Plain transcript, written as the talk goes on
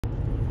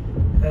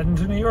Heading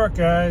to New York,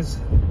 guys.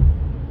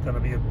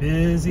 Gonna be a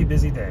busy,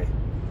 busy day.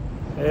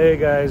 Hey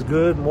guys,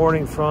 good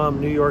morning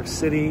from New York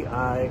City.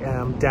 I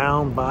am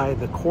down by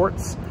the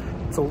courts.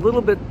 It's a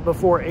little bit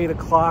before 8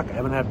 o'clock. I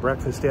haven't had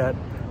breakfast yet.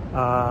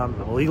 I'm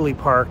illegally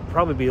parked,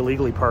 probably be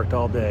illegally parked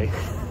all day.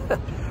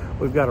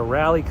 We've got a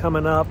rally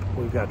coming up.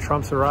 We've got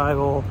Trump's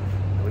arrival.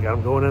 We got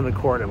him going in the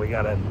court, and we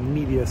got a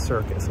media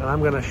circus, and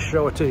I'm gonna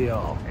show it to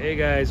y'all. Hey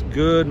guys,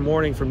 good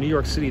morning from New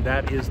York City.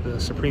 That is the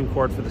Supreme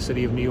Court for the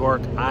city of New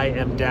York. I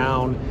am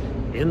down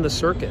in the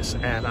circus,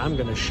 and I'm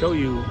gonna show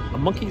you a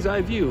monkey's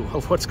eye view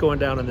of what's going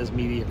down in this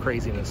media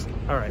craziness.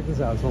 All right, this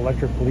is out. It's an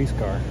electric police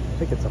car. I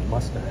think it's a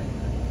Mustang. I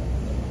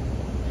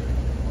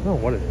don't know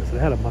what it is. It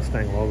had a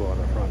Mustang logo on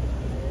the front.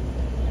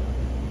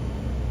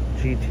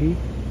 GT,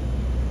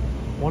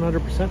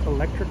 100%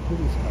 electric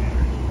police car.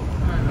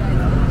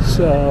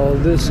 So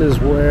this is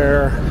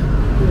where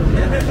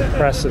the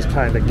press is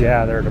kind of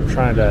gathered. I'm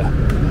trying to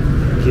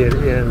get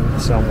in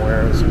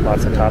somewhere. There's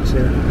lots of cops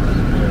here.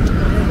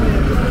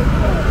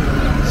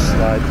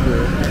 Slide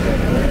through.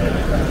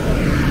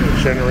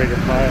 Generator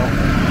pile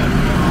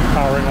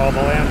powering all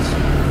the lamps.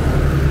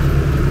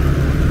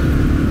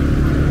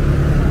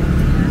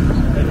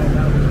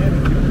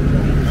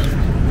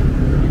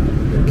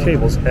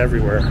 Cables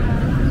everywhere.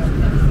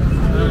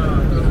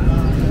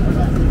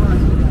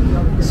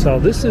 So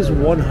this is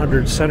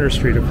 100 Center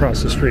Street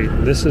across the street.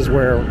 This is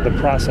where the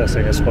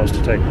processing is supposed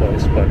to take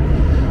place, but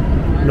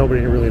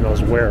nobody really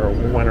knows where or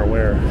when or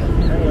where.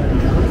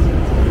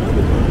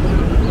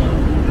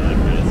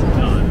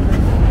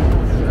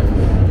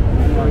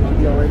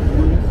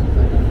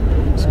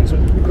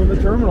 People in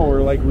the terminal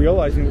were like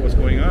realizing what was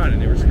going on,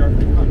 and they were struck.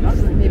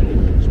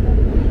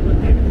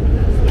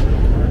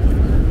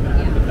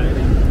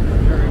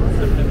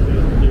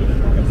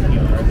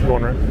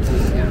 Going right.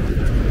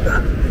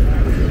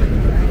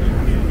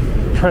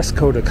 Press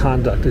code of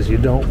conduct is you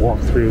don't walk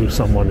through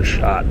someone's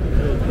shot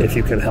if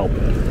you can help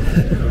it.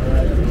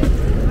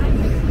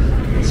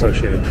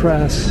 Associated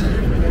Press.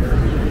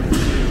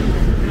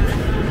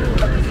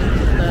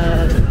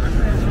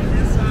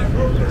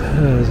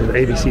 Is it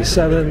ABC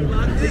 7?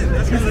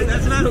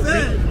 That's not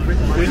it.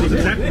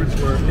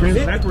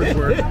 Backwards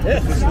work.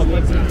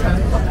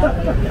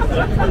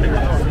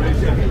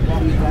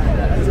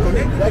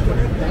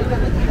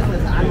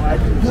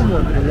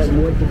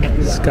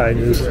 Sky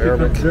News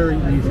Arabic. Very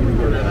easy to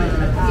get.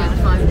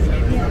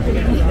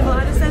 A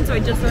lot of sense, so I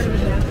just started.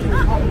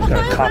 Got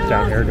a cop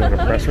down here doing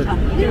a presser.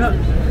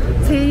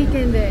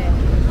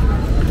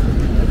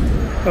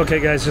 Okay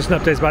guys, just an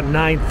update. It's about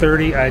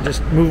 9:30. I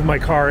just moved my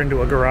car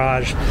into a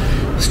garage.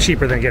 It's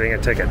cheaper than getting a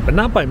ticket, but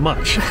not by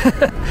much.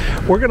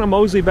 We're gonna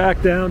mosey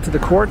back down to the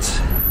courts.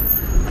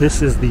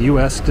 This is the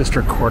U.S.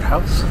 District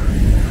Courthouse.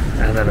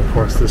 And then of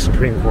course the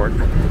Supreme Court.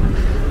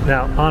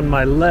 Now on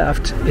my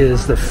left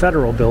is the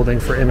federal building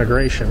for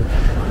immigration.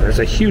 There's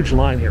a huge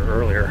line here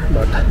earlier,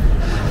 but I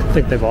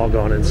think they've all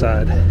gone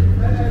inside.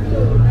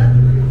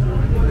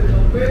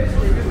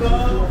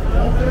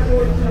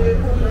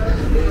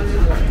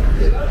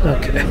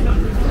 Okay.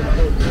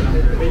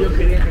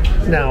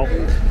 Now,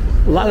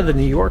 a lot of the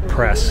New York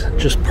press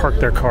just park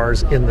their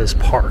cars in this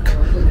park.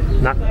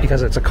 Not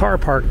because it's a car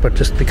park, but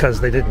just because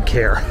they didn't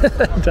care.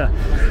 The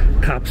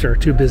cops are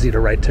too busy to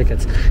write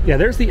tickets. Yeah,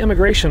 there's the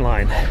immigration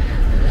line.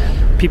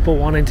 People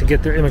wanting to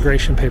get their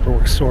immigration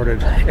paperwork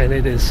sorted, and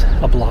it is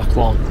a block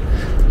long,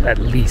 at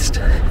least.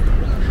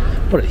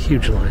 What a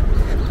huge line.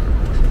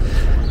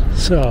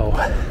 So,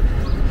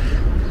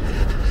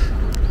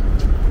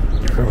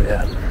 where are we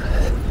at?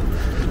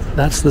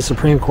 That's the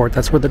Supreme Court.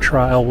 That's where the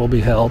trial will be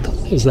held,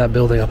 is that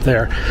building up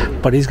there.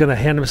 But he's going to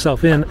hand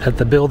himself in at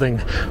the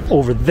building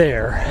over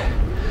there,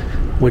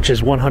 which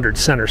is 100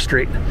 Center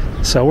Street.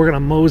 So we're going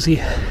to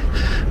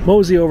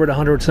mosey over to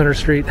 100 Center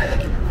Street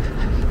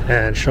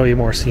and show you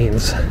more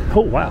scenes. Oh,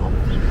 wow.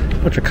 A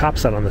bunch of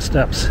cops out on the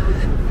steps.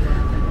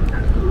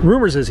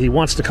 Rumors is he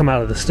wants to come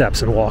out of the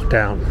steps and walk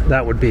down.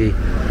 That would be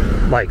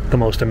like the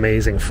most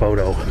amazing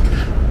photo.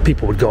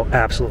 People would go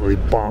absolutely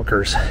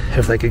bonkers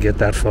if they could get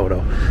that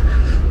photo.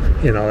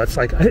 You know, that's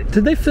like,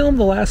 did they film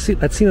the last scene,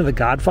 that scene of The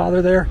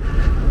Godfather there?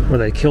 Where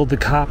they killed the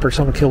cop or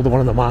someone killed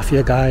one of the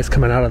mafia guys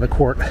coming out of the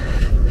court?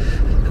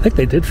 I think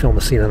they did film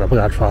a scene of The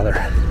Godfather.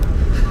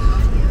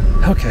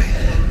 Okay.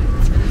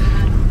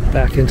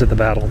 Back into the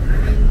battle.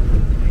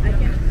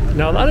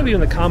 Now, a lot of you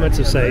in the comments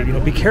have said, you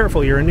know, be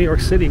careful, you're in New York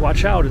City,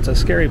 watch out, it's a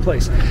scary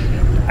place.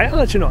 I gotta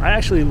let you know, I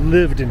actually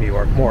lived in New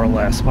York, more or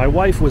less. My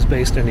wife was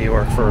based in New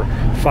York for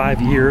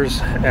 5 years,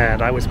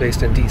 and I was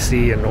based in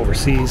DC and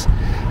overseas.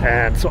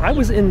 And so I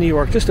was in New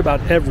York just about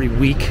every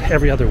week,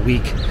 every other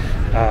week,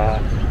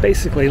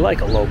 basically like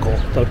a local,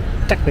 though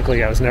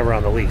technically I was never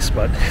on the lease,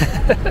 but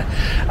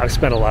I've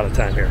spent a lot of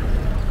time here.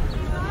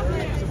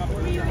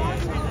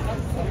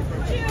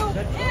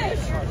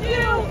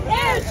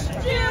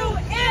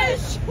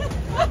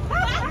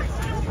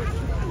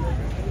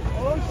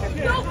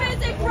 Go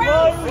visit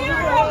Ground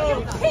Zero, you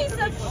piece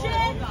of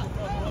shit!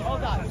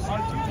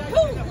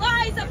 Who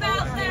lies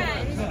about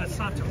that?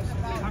 Santos,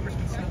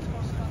 Congressman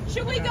Santos.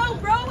 Should we go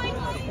rowing?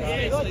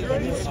 Yes.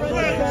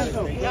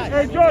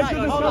 Hey, George,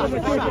 you're the son of a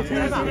quick.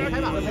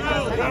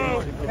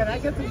 Can I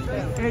get the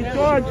space? Hey,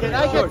 George, can I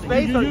get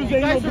space?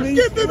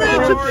 Give the man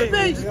some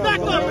space. Back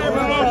up,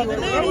 everybody. The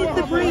man needs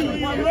to breathe.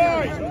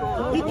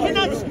 He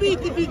cannot speak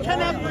if he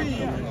cannot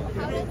breathe.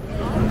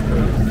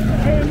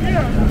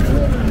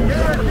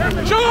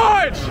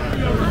 George!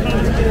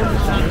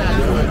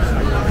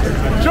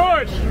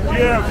 George!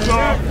 Yeah,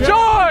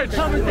 George!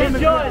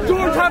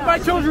 George, have my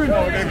children!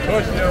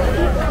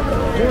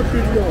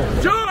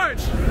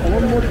 George!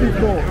 One more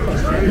people.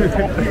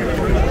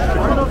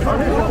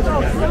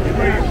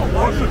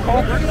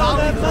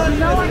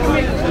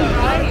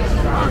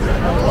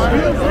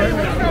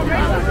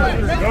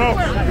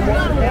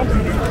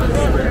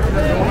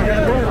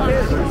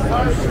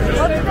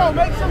 Let's go,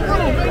 make some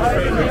room.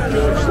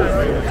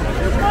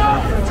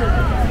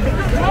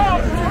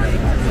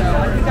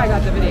 I think I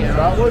got the video.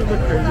 That was the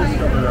craziest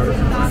stuff I've ever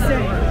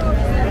seen.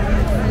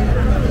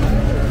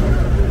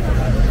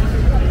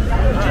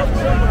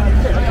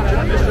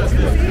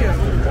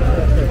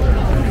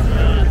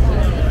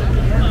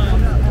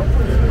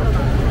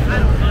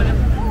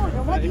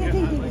 What do you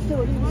think he was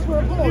doing? He was for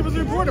a reporter. He was a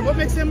reporter. What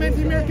makes him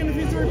anti-American if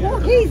he's a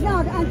reporter? He's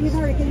not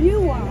anti-American.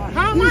 You are.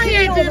 How am I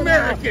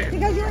anti-American?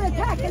 Because you're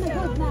attacking a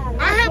good man.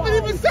 I haven't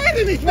even said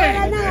anything.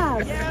 Fair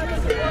enough.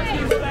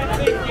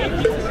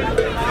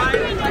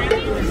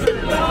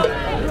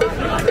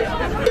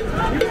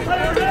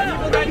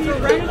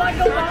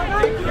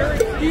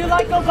 Do you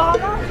like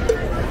Obama?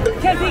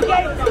 Because he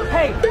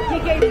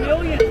gave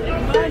millions in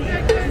money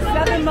to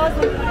 7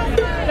 Muslims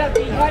that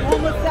behead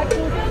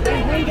homosexuals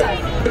and hate us.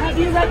 Have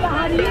you read the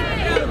Hadith?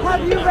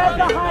 Have you read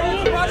the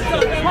Hadith?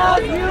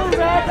 Have you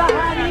read the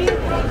Hadith?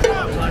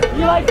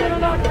 You like it or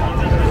not?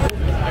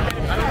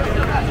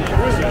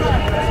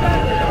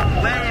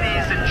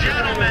 Ladies and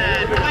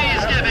gentlemen,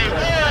 please give a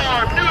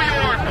warm New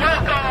York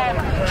welcome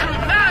to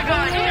MAGA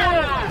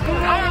hero,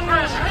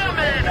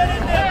 Congresswoman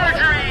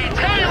Marjorie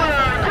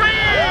Taylor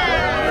Greene!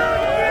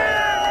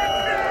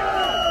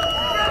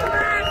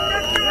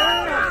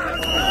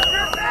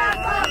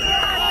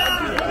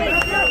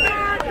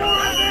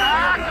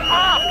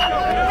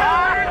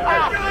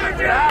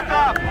 Back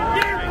up!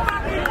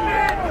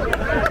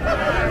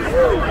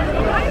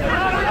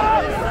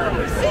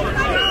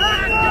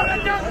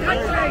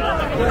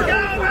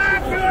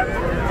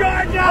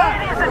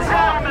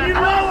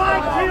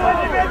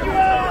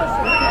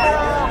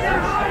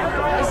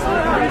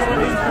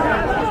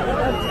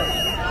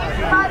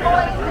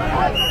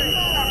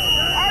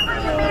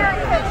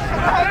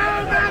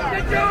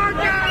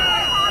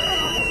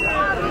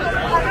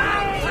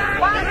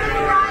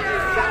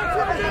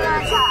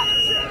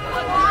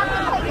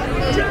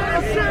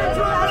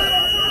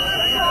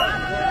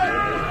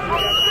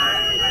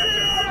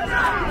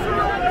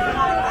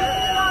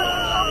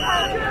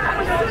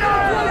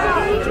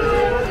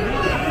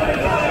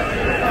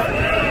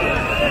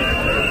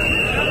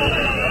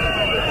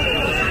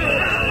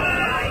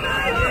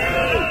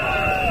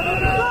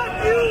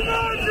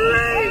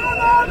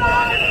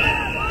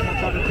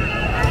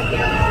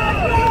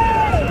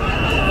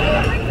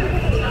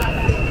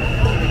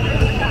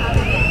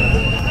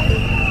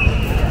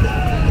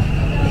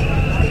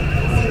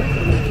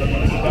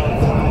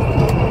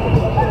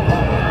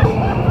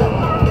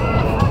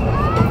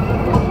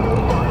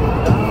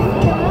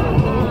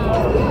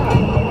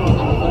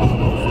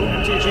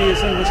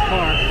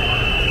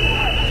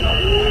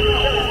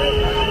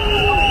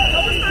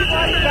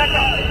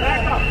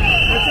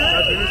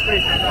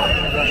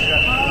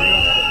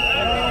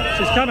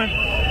 She's coming.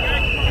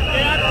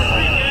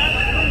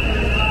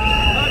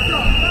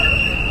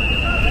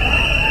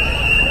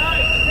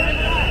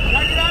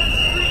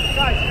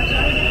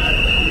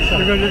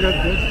 You're good, you're good.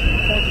 Good.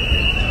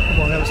 Come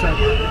on, the other side.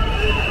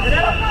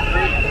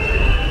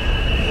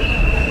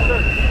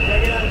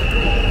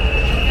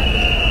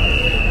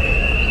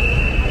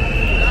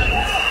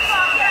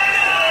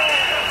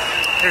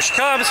 Here she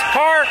comes.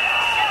 Park.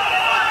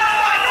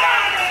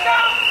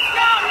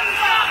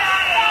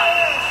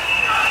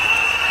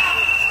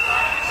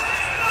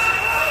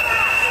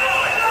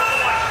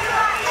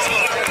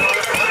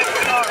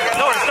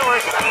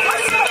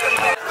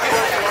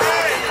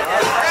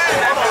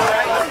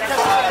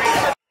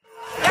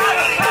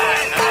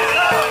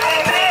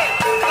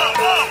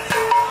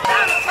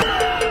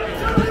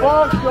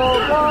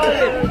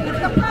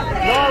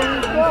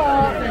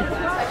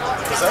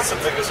 That's the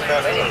biggest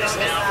event I've ever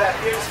seen.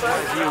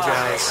 You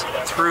guys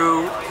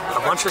through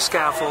a bunch of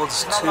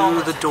scaffolds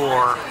to the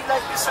door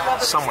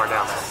somewhere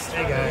down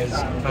there. Hey guys,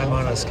 I'm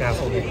on a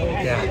scaffold.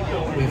 Yeah,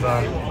 we've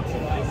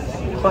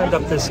climbed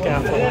up this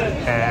scaffold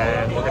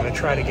and we're going to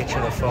try to get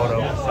you the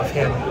photo of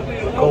him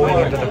going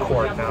into the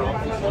court now.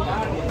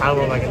 I don't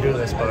know if I can do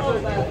this, but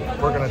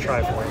we're going to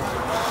try for you.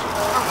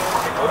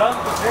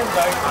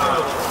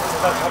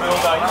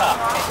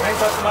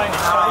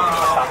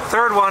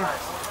 Third one.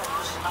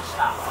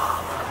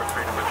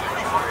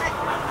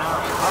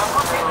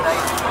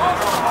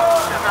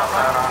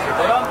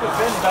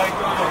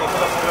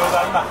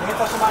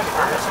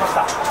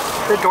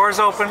 The door's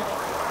open.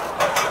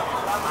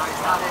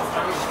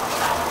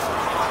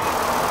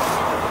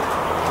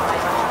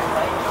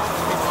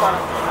 Here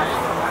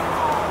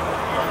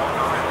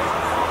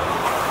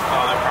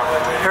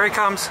he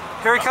comes.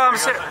 Here he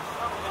comes.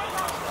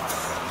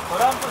 ト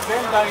ランプ前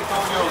大統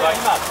領が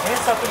今、検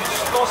察に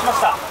出頭しま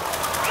した。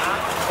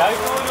大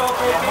統領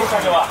経験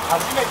者では初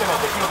めての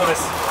出来事で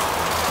す。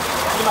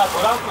今、ト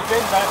ランプ前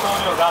大統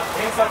領が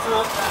検察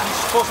に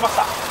出頭しま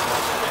した。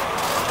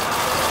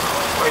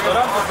ト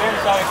ランプ前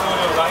大統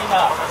領が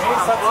今、検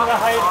察が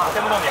入る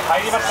建物に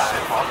入りました。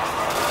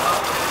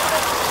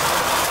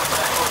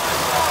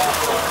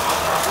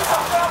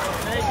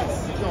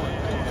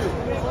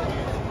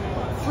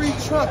Free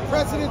Trump,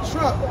 President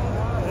Trump.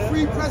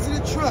 Free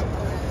President Trump.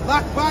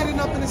 Lock Biden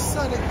up in the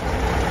Senate. We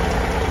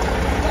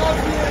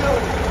love you.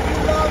 We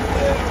love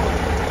you.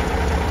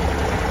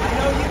 I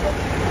know you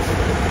believe.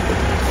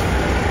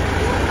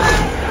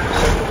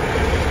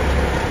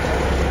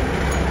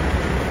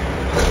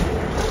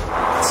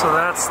 So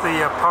that's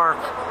the park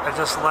I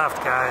just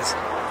left, guys.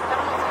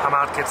 I'm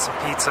out to get some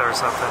pizza or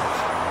something.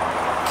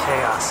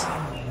 Chaos.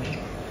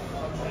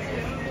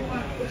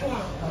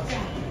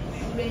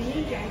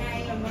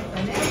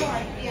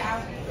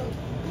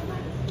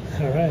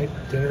 All right,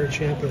 Dinner of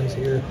Champions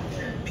here.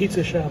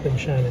 Pizza shop in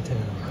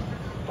Chinatown.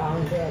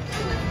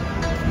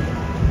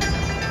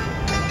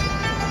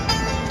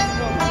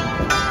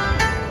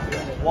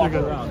 Walk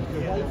around.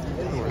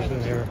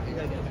 Here.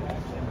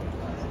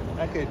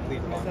 Okay,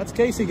 please. That's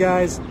Casey,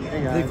 guys.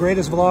 The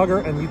greatest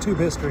vlogger in YouTube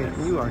history.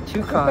 You are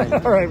too kind.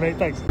 All right, mate,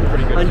 thanks.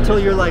 Until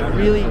you're like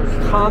really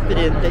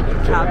confident that you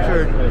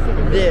captured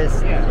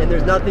this and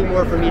there's nothing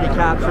more for me to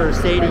capture or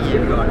say to you.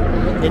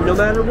 And no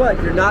matter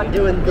what, you're not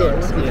doing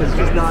this because it's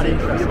just not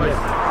interesting.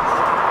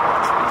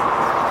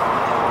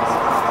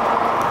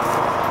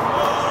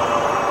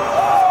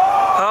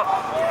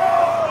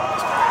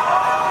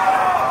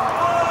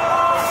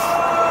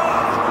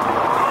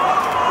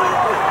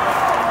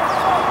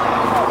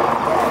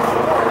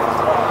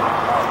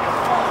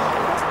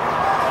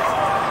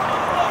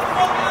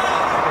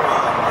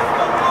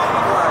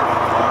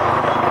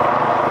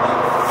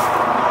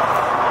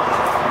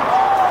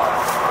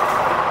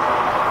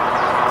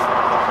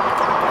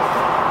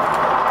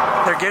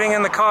 They're getting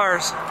in the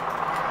cars.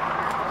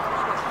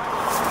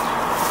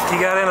 He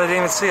got in, I didn't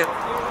even see it.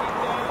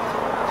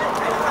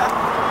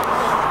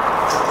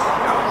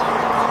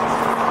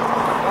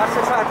 Watch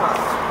the tripod.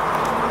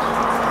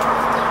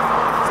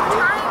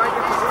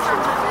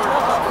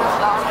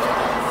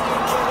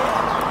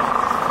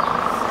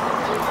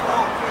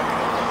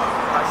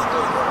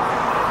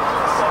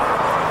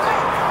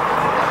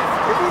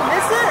 Did we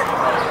miss it?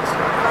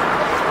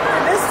 We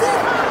missed it?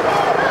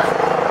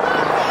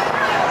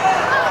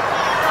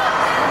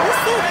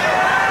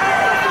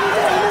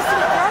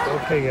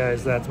 Okay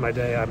guys, that's my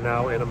day. I'm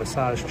now in a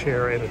massage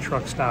chair in a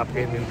truck stop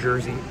in New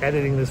Jersey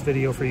editing this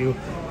video for you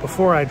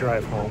before I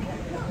drive home.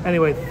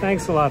 Anyway,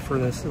 thanks a lot for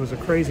this. It was a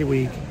crazy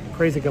week,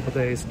 crazy couple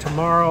days.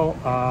 Tomorrow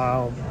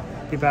I'll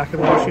be back in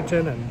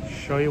Washington and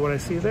show you what I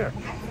see there.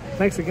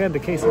 Thanks again to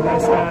Casey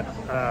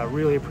Neistat.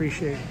 Really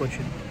appreciate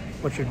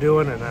what you're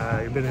doing,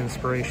 and you've been an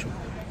inspiration.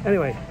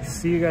 Anyway,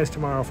 see you guys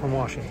tomorrow from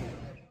Washington.